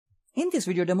In this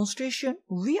video demonstration,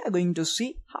 we are going to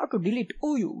see how to delete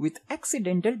OU with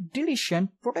accidental deletion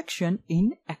protection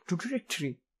in Active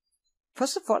Directory.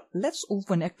 First of all, let's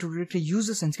open Active Directory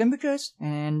users and computers,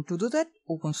 and to do that,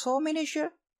 open Server Manager,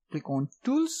 click on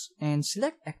Tools and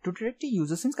select Active Directory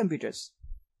users and computers.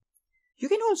 You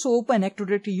can also open Active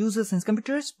Directory users and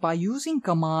computers by using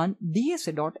command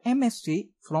dsa.msc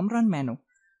from run menu.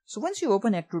 So once you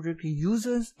open Active Directory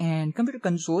users and computer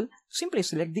console, simply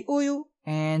select the OU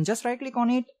and just right click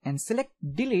on it and select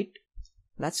delete.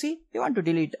 Let's see, we want to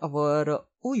delete our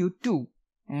OU2,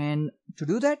 and to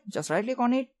do that, just right click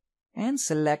on it and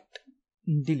select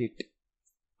delete.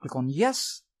 Click on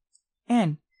yes,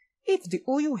 and if the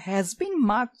OU has been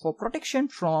marked for protection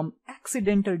from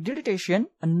accidental deletion,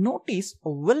 a notice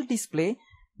will display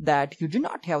that you do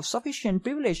not have sufficient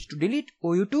privilege to delete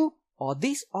OU2, or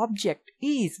this object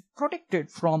is protected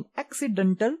from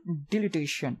accidental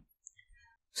deletion.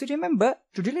 So remember,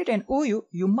 to delete an OU,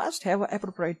 you must have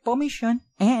appropriate permission,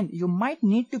 and you might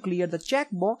need to clear the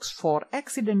checkbox for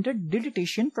accidental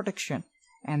deletion protection.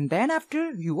 And then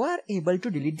after, you are able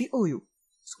to delete the OU.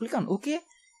 So click on OK,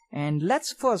 and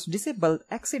let's first disable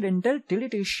accidental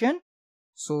deletion.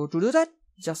 So to do that,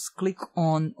 just click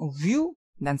on View,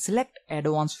 then select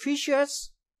Advanced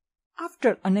Features.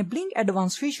 After enabling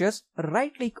Advanced Features,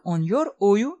 right click on your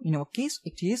OU, in our case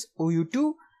it is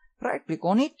OU2, right click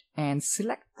on it and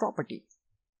select Property.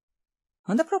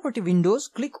 On the Property windows,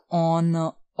 click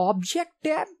on Object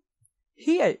tab.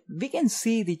 Here we can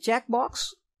see the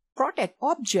checkbox Protect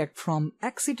Object from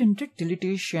Accidental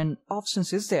Deletion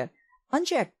options is there.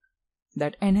 Uncheck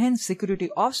that Enhance Security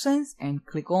options and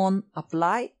click on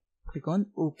Apply, click on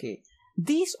OK.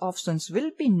 These options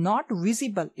will be not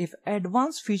visible if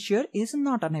Advanced Feature is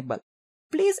not enabled.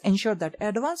 Please ensure that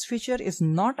Advanced Feature is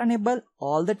not enabled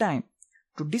all the time.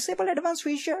 To disable Advanced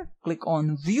Feature, click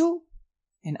on View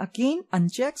and again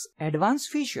uncheck Advanced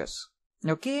Features.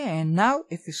 Okay, and now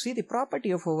if you see the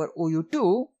property of our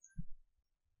OU2,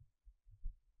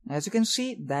 as you can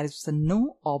see, there is the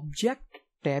No Object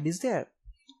tab is there.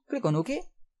 Click on OK.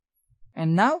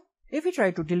 And now if we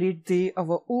try to delete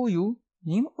our OU,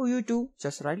 name OU2,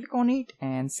 just right click on it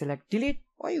and select delete,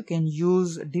 or you can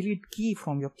use delete key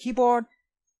from your keyboard.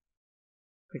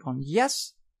 Click on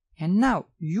yes, and now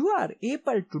you are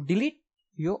able to delete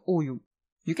your OU.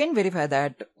 You can verify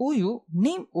that OU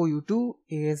name OU2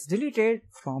 is deleted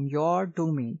from your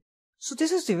domain. So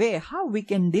this is the way how we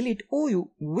can delete OU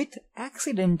with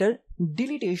accidental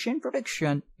deletion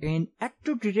protection in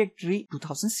Active Directory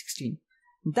 2016.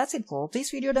 That's it for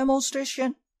this video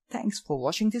demonstration. Thanks for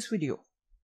watching this video.